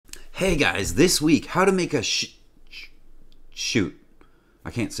Hey guys, this week, how to make a shoot.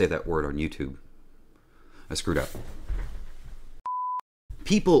 I can't say that word on YouTube. I screwed up.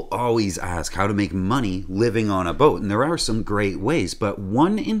 People always ask how to make money living on a boat, and there are some great ways, but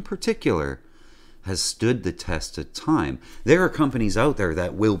one in particular has stood the test of time. There are companies out there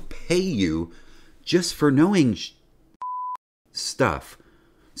that will pay you just for knowing stuff.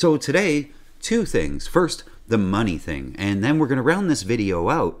 So today, two things. First, the money thing, and then we're going to round this video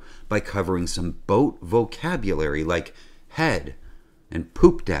out by covering some boat vocabulary like head and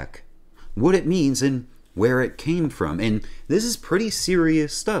poop deck, what it means and where it came from. And this is pretty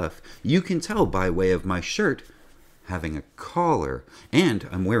serious stuff. You can tell by way of my shirt having a collar, and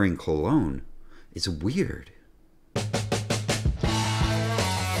I'm wearing cologne. It's weird.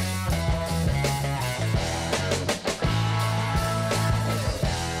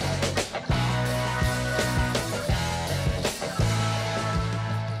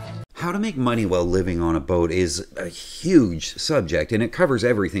 How to make money while living on a boat is a huge subject, and it covers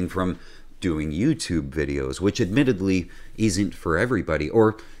everything from doing YouTube videos, which admittedly isn't for everybody,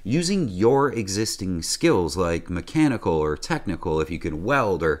 or using your existing skills like mechanical or technical if you can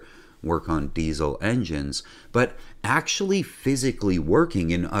weld or work on diesel engines, but actually physically working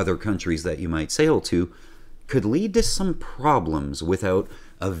in other countries that you might sail to could lead to some problems without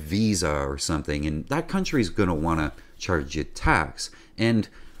a visa or something, and that country's going to want to charge you tax. And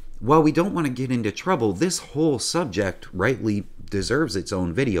while we don't want to get into trouble, this whole subject rightly deserves its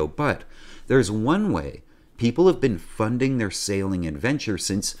own video, but there's one way people have been funding their sailing adventure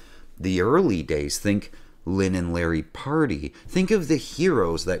since the early days. Think Lynn and Larry Pardey. Think of the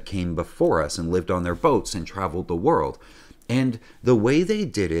heroes that came before us and lived on their boats and traveled the world. And the way they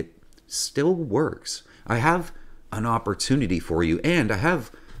did it still works. I have an opportunity for you, and I have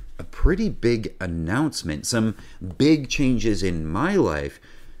a pretty big announcement, some big changes in my life.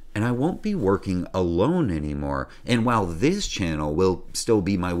 And I won't be working alone anymore. And while this channel will still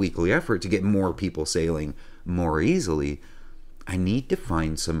be my weekly effort to get more people sailing more easily, I need to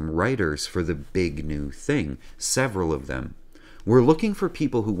find some writers for the big new thing, several of them. We're looking for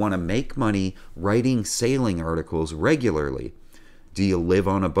people who want to make money writing sailing articles regularly. Do you live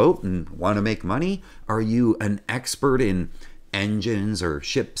on a boat and want to make money? Are you an expert in engines or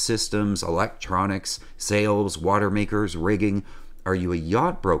ship systems, electronics, sails, water makers, rigging? Are you a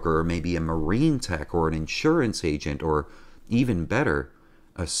yacht broker, or maybe a marine tech, or an insurance agent, or even better,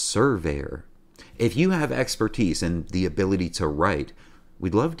 a surveyor? If you have expertise and the ability to write,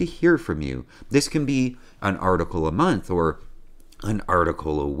 we'd love to hear from you. This can be an article a month or an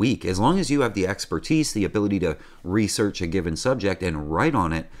article a week. As long as you have the expertise, the ability to research a given subject and write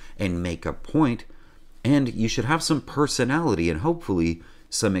on it and make a point, and you should have some personality and hopefully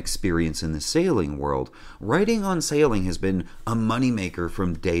some experience in the sailing world. Writing on sailing has been a moneymaker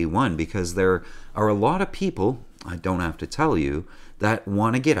from day one because there are a lot of people, I don't have to tell you, that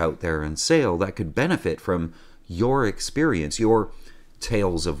want to get out there and sail that could benefit from your experience, your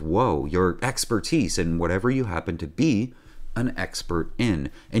tales of woe, your expertise in whatever you happen to be an expert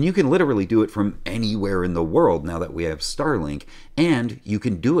in. And you can literally do it from anywhere in the world now that we have Starlink, and you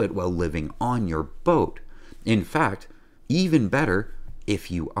can do it while living on your boat. In fact, even better,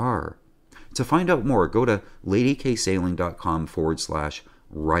 if you are. To find out more, go to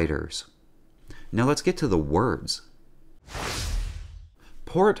ladyksailing.com/writers. Now let's get to the words.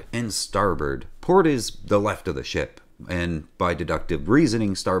 Port and starboard. Port is the left of the ship, and by deductive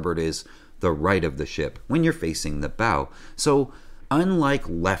reasoning, starboard is the right of the ship when you're facing the bow. So, unlike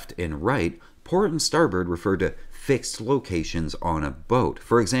left and right, port and starboard refer to fixed locations on a boat.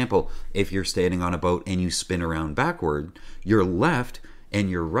 For example, if you're standing on a boat and you spin around backward, your left and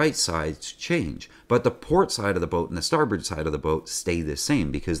your right sides change, but the port side of the boat and the starboard side of the boat stay the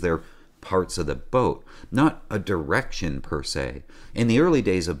same because they're parts of the boat, not a direction per se. In the early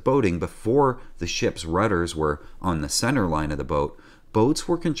days of boating, before the ship's rudders were on the center line of the boat, boats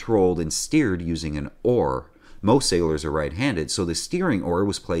were controlled and steered using an oar. Most sailors are right-handed, so the steering oar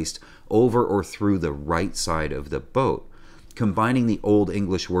was placed over or through the right side of the boat. Combining the Old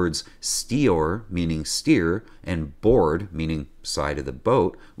English words steer, meaning steer, and board, meaning side of the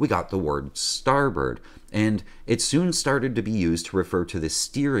boat, we got the word starboard. And it soon started to be used to refer to the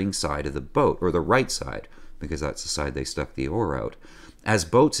steering side of the boat, or the right side, because that's the side they stuck the oar out. As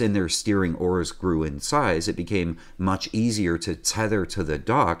boats and their steering oars grew in size, it became much easier to tether to the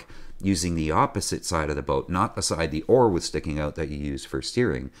dock using the opposite side of the boat, not the side the oar was sticking out that you used for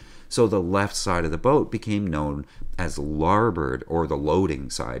steering. So the left side of the boat became known as larboard, or the loading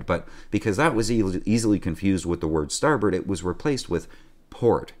side. But because that was easily confused with the word starboard, it was replaced with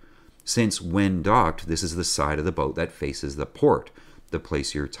port. Since when docked, this is the side of the boat that faces the port. the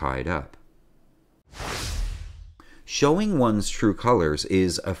place you're tied up. Showing one's true colors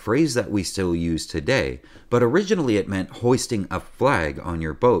is a phrase that we still use today, but originally it meant hoisting a flag on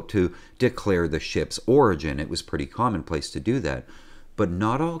your boat to declare the ship's origin. It was pretty commonplace to do that. But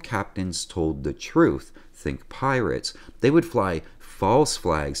not all captains told the truth. Think pirates. They would fly false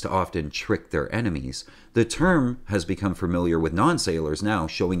flags to often trick their enemies. The term has become familiar with non-sailors now,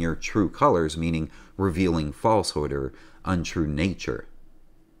 showing your true colors, meaning revealing falsehood or untrue nature.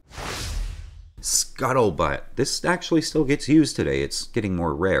 Scuttlebutt. This actually still gets used today. It's getting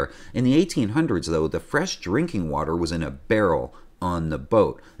more rare. In the 1800s, though, the fresh drinking water was in a barrel on the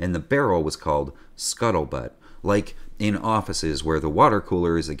boat, and the barrel was called scuttlebutt. Like in offices where the water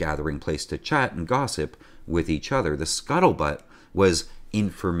cooler is a gathering place to chat and gossip with each other, the scuttlebutt was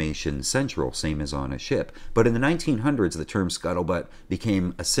information central, same as on a ship. But in the 1900s, the term scuttlebutt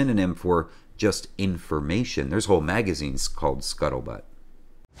became a synonym for just information. There's whole magazines called Scuttlebutt.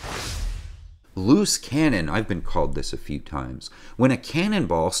 Loose cannon. I've been called this a few times. When a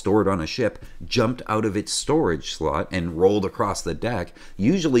cannonball stored on a ship jumped out of its storage slot and rolled across the deck,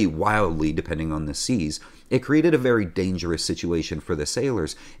 usually wildly depending on the seas, it created a very dangerous situation for the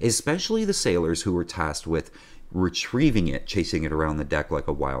sailors, especially the sailors who were tasked with retrieving it, chasing it around the deck like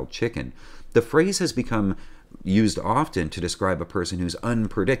a wild chicken. The phrase has become used often to describe a person who's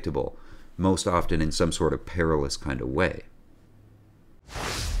unpredictable, most often in some sort of perilous kind of way.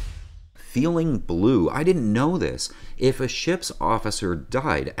 Feeling blue. I didn't know this. If a ship's officer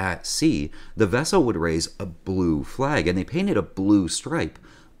died at sea, the vessel would raise a blue flag, and they painted a blue stripe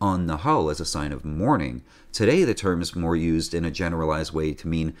on the hull as a sign of mourning. Today, the term is more used in a generalized way to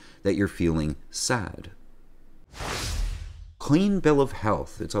mean that you're feeling sad. Clean bill of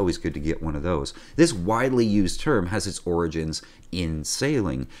health. It's always good to get one of those. This widely used term has its origins in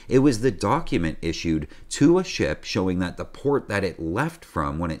sailing. It was the document issued to a ship showing that the port that it left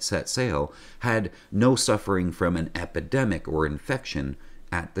from when it set sail had no suffering from an epidemic or infection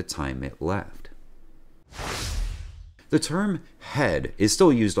at the time it left. The term head is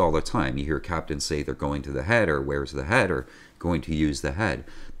still used all the time. You hear captains say they're going to the head, or where's the head, or going to use the head.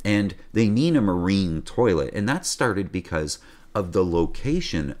 And they mean a marine toilet, and that started because of the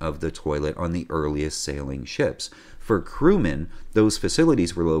location of the toilet on the earliest sailing ships. For crewmen, those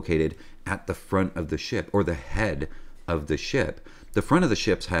facilities were located at the front of the ship, or the head of the ship. The front of the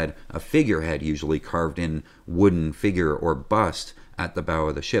ships had a figurehead, usually carved in wooden figure or bust at the bow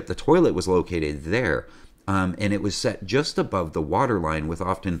of the ship. The toilet was located there, and it was set just above the waterline with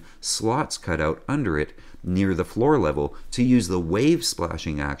often slots cut out under it near the floor level to use the wave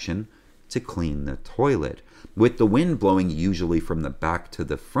splashing action to clean the toilet. With the wind blowing usually from the back to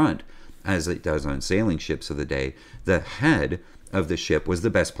the front, as it does on sailing ships of the day, the head of the ship was the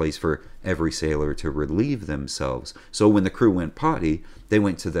best place for every sailor to relieve themselves. So when the crew went potty, they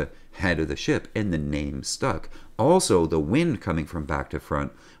went to the head of the ship, and the name stuck. Also, the wind coming from back to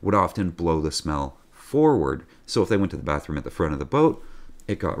front would often blow the smell forward. So if they went to the bathroom at the front of the boat,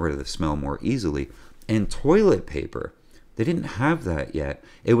 it got rid of the smell more easily. And toilet paper, they didn't have that yet.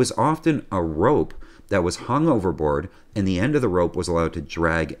 It was often a rope that was hung overboard, and the end of the rope was allowed to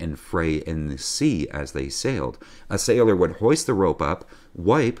drag and fray in the sea as they sailed. A sailor would hoist the rope up,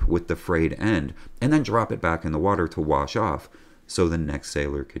 wipe with the frayed end, and then drop it back in the water to wash off so the next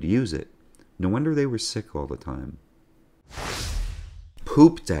sailor could use it. No wonder they were sick all the time.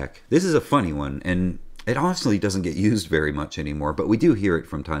 Poop deck. This is a funny one, and it honestly doesn't get used very much anymore, but we do hear it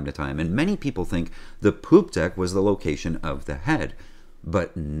from time to time, and many people think the poop deck was the location of the head.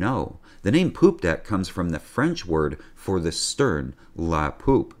 But no, the name poop deck comes from the French word for the stern, la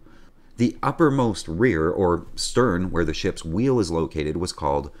poupe. The uppermost rear, or stern, where the ship's wheel is located, was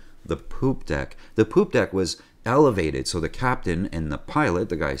called the poop deck. The poop deck was elevated so the captain and the pilot,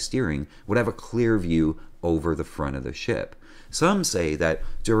 the guy steering, would have a clear view over the front of the ship. Some say that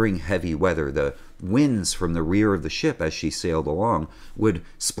during heavy weather, the winds from the rear of the ship as she sailed along would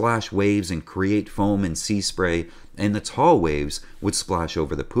splash waves and create foam and sea spray, and the tall waves would splash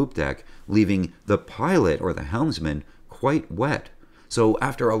over the poop deck, leaving the pilot or the helmsman quite wet. So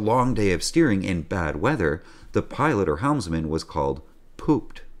after a long day of steering in bad weather, the pilot or helmsman was called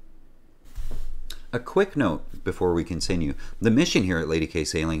pooped. A quick note before we continue. The mission here at Lady K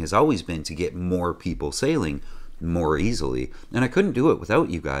Sailing has always been to get more people sailing more easily, and I couldn't do it without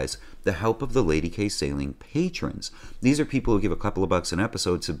you guys, the help of the Lady K Sailing patrons. These are people who give a couple of bucks an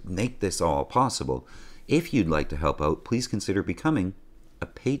episode to make this all possible. If you'd like to help out, please consider becoming a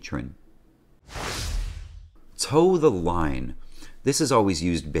patron. Toe the line. This is always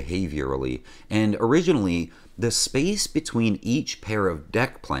used behaviorally, and originally the space between each pair of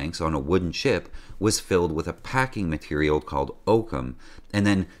deck planks on a wooden ship was filled with a packing material called oakum, and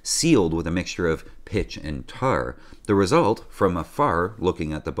then sealed with a mixture of pitch and tar. The result, from afar,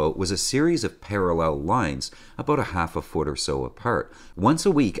 looking at the boat, was a series of parallel lines, about a half a foot or so apart. Once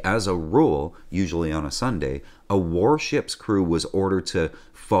a week, as a rule, usually on a Sunday, a warship's crew was ordered to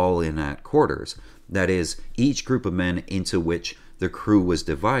fall in at quarters. That is, each group of men into which the crew was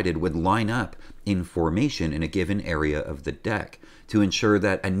divided would line up in formation in a given area of the deck. To ensure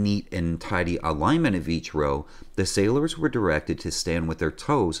that a neat and tidy alignment of each row, the sailors were directed to stand with their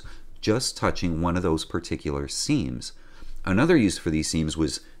toes just touching one of those particular seams. Another use for these seams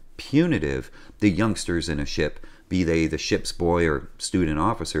was punitive. The youngsters in a ship, be they the ship's boy or student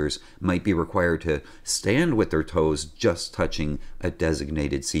officers, might be required to stand with their toes just touching a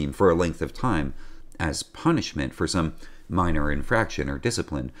designated seam for a length of time as punishment for some minor infraction or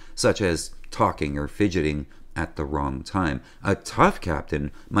discipline, such as talking or fidgeting at the wrong time. A tough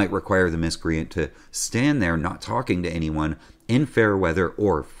captain might require the miscreant to stand there not talking to anyone in fair weather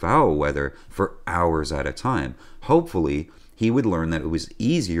or foul weather for hours at a time. Hopefully, he would learn that it was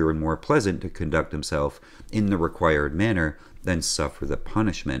easier and more pleasant to conduct himself in the required manner than suffer the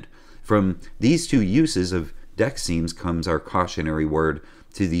punishment. From these two uses of deck seams comes our cautionary word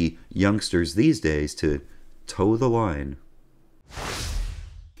to the youngsters these days to toe the line.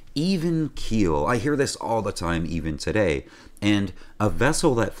 Even keel. I hear this all the time, even today. And a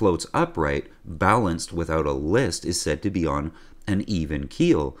vessel that floats upright, balanced without a list, is said to be on an even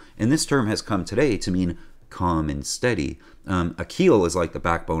keel. And this term has come today to mean calm and steady. A keel is like the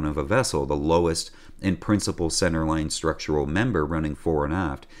backbone of a vessel, the lowest and principal centerline structural member running fore and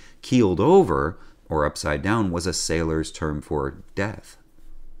aft. Keeled over, or upside down, was a sailor's term for death.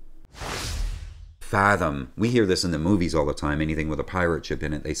 Fathom. We hear this in the movies all the time. Anything with a pirate ship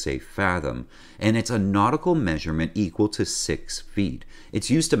in it, they say fathom. And it's a nautical measurement equal to 6 feet. It's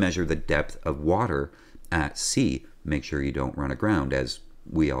used to measure the depth of water at sea. Make sure you don't run aground, as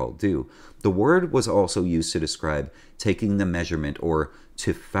we all do. The word was also used to describe taking the measurement or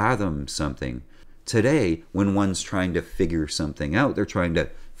to fathom something. Today, when one's trying to figure something out, they're trying to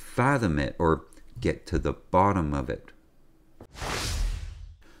fathom it or get to the bottom of it.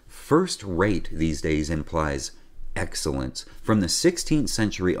 First rate these days implies excellence. From the 16th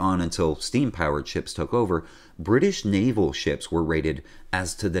century on until steam-powered ships took over, British naval ships were rated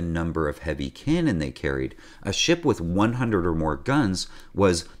as to the number of heavy cannon they carried. A ship with 100 or more guns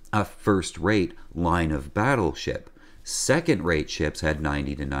was a first-rate line of battle ship. Second-rate ships had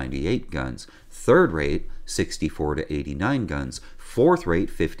 90 to 98 guns. Third-rate, 64 to 89 guns. Fourth-rate,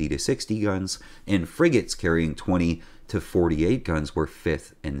 50 to 60 guns. And frigates carrying 20 to 48 guns were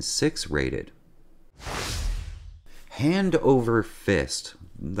 5th and 6th rated. Hand over fist.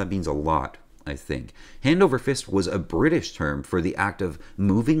 That means a lot, I think. Hand over fist was a British term for the act of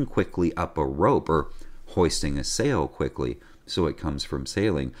moving quickly up a rope or hoisting a sail quickly. So it comes from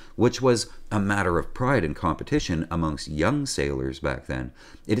sailing, which was a matter of pride and competition amongst young sailors back then.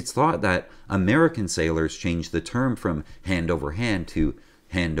 It is thought that American sailors changed the term from hand over hand to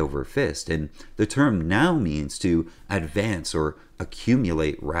hand over fist, and the term now means to advance or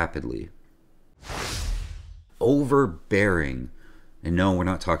accumulate rapidly. Overbearing. And no, we're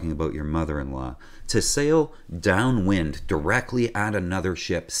not talking about your mother-in-law. To sail downwind directly at another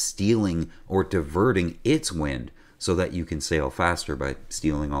ship, stealing or diverting its wind so that you can sail faster by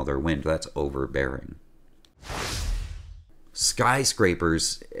stealing all their wind. That's overbearing.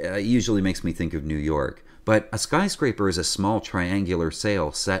 Skyscrapers usually makes me think of New York. But a skyscraper is a small triangular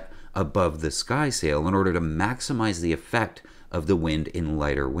sail set above the skysail in order to maximize the effect of the wind in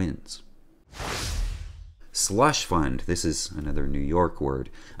lighter winds. Slush fund. This is another New York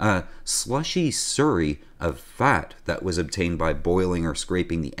word. A slushy surrey of fat that was obtained by boiling or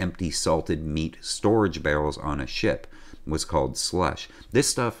scraping the empty salted meat storage barrels on a ship was called slush. This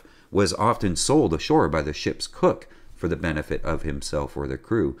stuff was often sold ashore by the ship's cook for the benefit of himself or the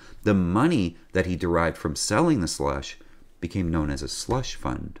crew. The money that he derived from selling the slush became known as a slush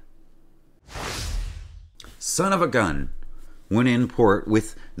fund. Son of a gun. When in port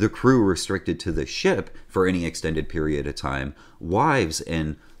with the crew restricted to the ship for any extended period of time, wives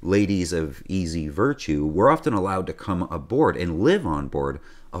and ladies of easy virtue were often allowed to come aboard and live on board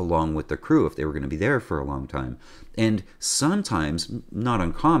along with the crew if they were going to be there for a long time. And sometimes, not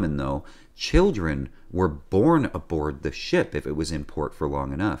uncommon though, children were born aboard the ship if it was in port for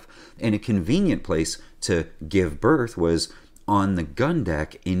long enough. And a convenient place to give birth was on the gun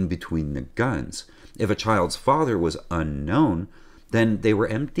deck in between the guns. If a child's father was unknown, then they were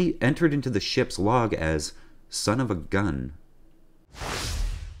entered into the ship's log as son of a gun.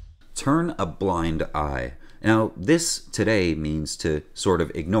 Turn a blind eye. Now, this today means to sort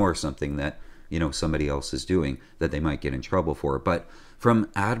of ignore something that somebody else is doing that they might get in trouble for. But from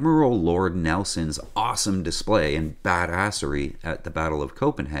Admiral Lord Nelson's awesome display and badassery at the Battle of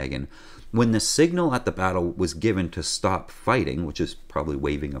Copenhagen, when the signal at the battle was given to stop fighting, which is probably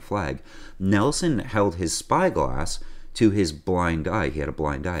waving a flag, Nelson held his spyglass to his blind eye. He had a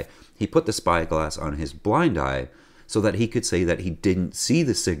blind eye. He put the spyglass on his blind eye so that he could say that he didn't see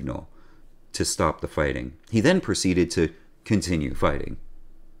the signal to stop the fighting. He then proceeded to continue fighting.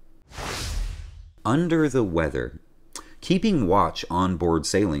 Under the weather. Keeping watch on board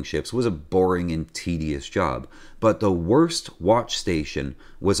sailing ships was a boring and tedious job, but the worst watch station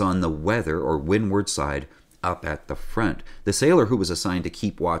was on the weather or windward side up at the front. The sailor who was assigned to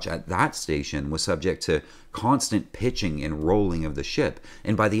keep watch at that station was subject to constant pitching and rolling of the ship,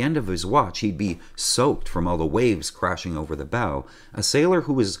 and by the end of his watch he'd be soaked from all the waves crashing over the bow. A sailor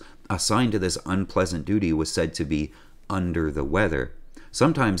who was assigned to this unpleasant duty was said to be under the weather.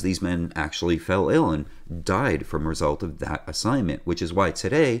 Sometimes these men actually fell ill and died from a result of that assignment, which is why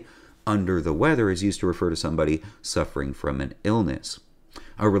today, under the weather is used to refer to somebody suffering from an illness.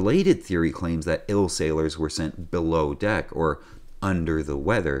 A related theory claims that ill sailors were sent below deck or under the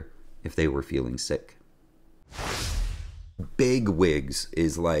weather if they were feeling sick. Big wigs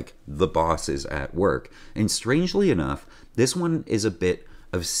is like the bosses at work, and strangely enough, this one is a bit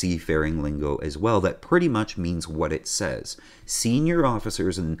of seafaring lingo as well that pretty much means what it says. Senior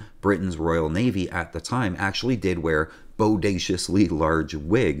officers in Britain's Royal Navy at the time actually did wear bodaciously large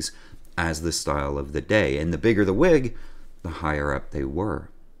wigs as the style of the day, and the bigger the wig, the higher up they were.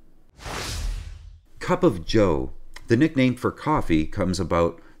 Cup of Joe. The nickname for coffee comes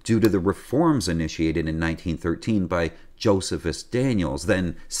about due to the reforms initiated in 1913 by Josephus Daniels,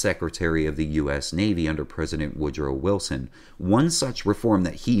 then Secretary of the U.S. Navy under President Woodrow Wilson. One such reform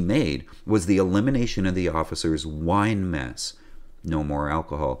that he made was the elimination of the officers' wine mess. No more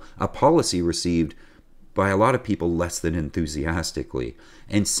alcohol. A policy received by a lot of people less than enthusiastically.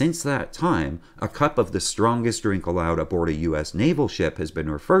 And since that time, a cup of the strongest drink allowed aboard a U.S. naval ship has been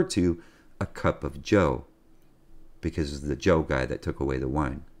referred to a cup of Joe, because of the Joe guy that took away the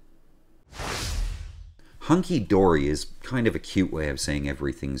wine. Hunky-dory is kind of a cute way of saying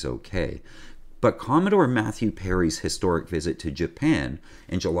everything's okay. But Commodore Matthew Perry's historic visit to Japan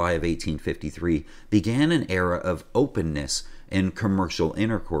in July of 1853 began an era of openness and commercial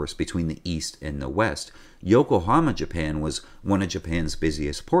intercourse between the East and the West. Yokohama, Japan was one of Japan's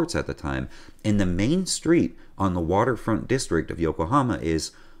busiest ports at the time, and the main street on the waterfront district of Yokohama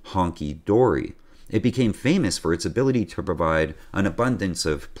is Honky-dory. It became famous for its ability to provide an abundance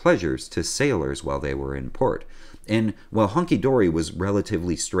of pleasures to sailors while they were in port. And while Honky-dory was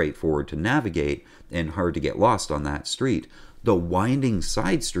relatively straightforward to navigate and hard to get lost on that street, the winding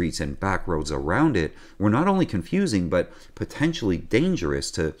side streets and back roads around it were not only confusing but potentially dangerous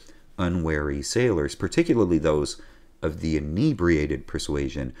to unwary sailors, particularly those of the inebriated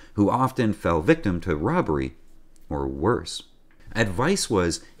persuasion, who often fell victim to robbery or worse. Advice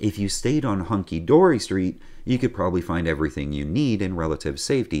was, if you stayed on Hunky-dory Street, you could probably find everything you need in relative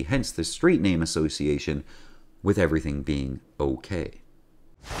safety, hence the street name association with everything being okay.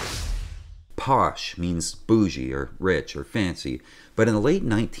 Posh means bougie or rich or fancy, but in the late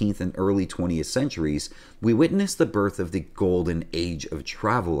 19th and early 20th centuries, we witnessed the birth of the golden age of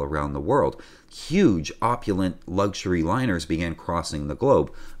travel around the world. Huge, opulent luxury liners began crossing the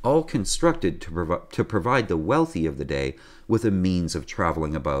globe, all constructed to provide the wealthy of the day with a means of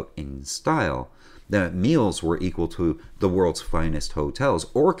traveling about in style. The meals were equal to the world's finest hotels.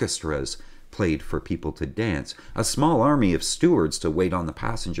 Orchestras played for people to dance, a small army of stewards to wait on the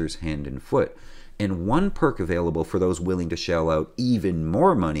passengers hand and foot. And one perk available for those willing to shell out even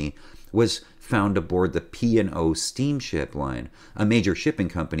more money was found aboard the P&O steamship line, a major shipping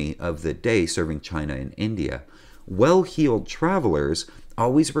company of the day serving China and India. Well-heeled travelers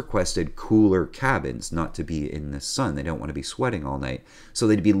always requested cooler cabins, not to be in the sun. They don't want to be sweating all night, so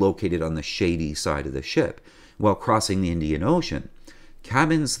they'd be located on the shady side of the ship while crossing the Indian Ocean.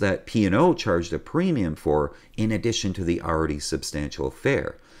 Cabins that P&O charged a premium for in addition to the already substantial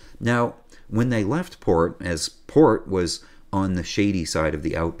fare. Now, when they left port, as port was on the shady side of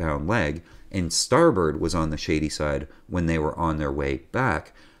the outbound leg and starboard was on the shady side when they were on their way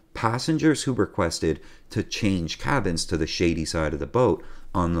back, passengers who requested to change cabins to the shady side of the boat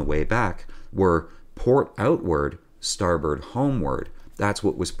on the way back were port outward, starboard homeward. That's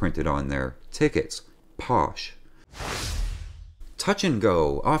what was printed on their tickets. Posh. Touch and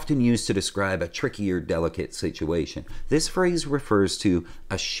go, often used to describe a tricky or delicate situation. This phrase refers to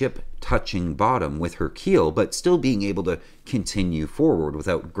a ship touching bottom with her keel, but still being able to continue forward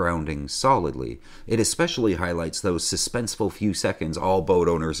without grounding solidly. It especially highlights those suspenseful few seconds all boat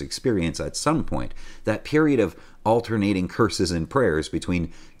owners experience at some point, that period of alternating curses and prayers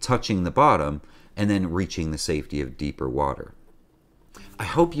between touching the bottom and then reaching the safety of deeper water. I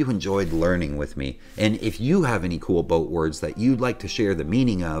hope you enjoyed learning with me, and if you have any cool boat words that you'd like to share the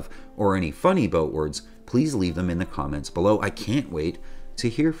meaning of, or any funny boat words, please leave them in the comments below. I can't wait to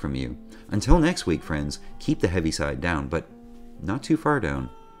hear from you. Until next week, friends, keep the heavy side down, but not too far down.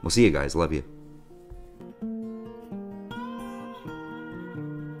 We'll see you guys. Love you.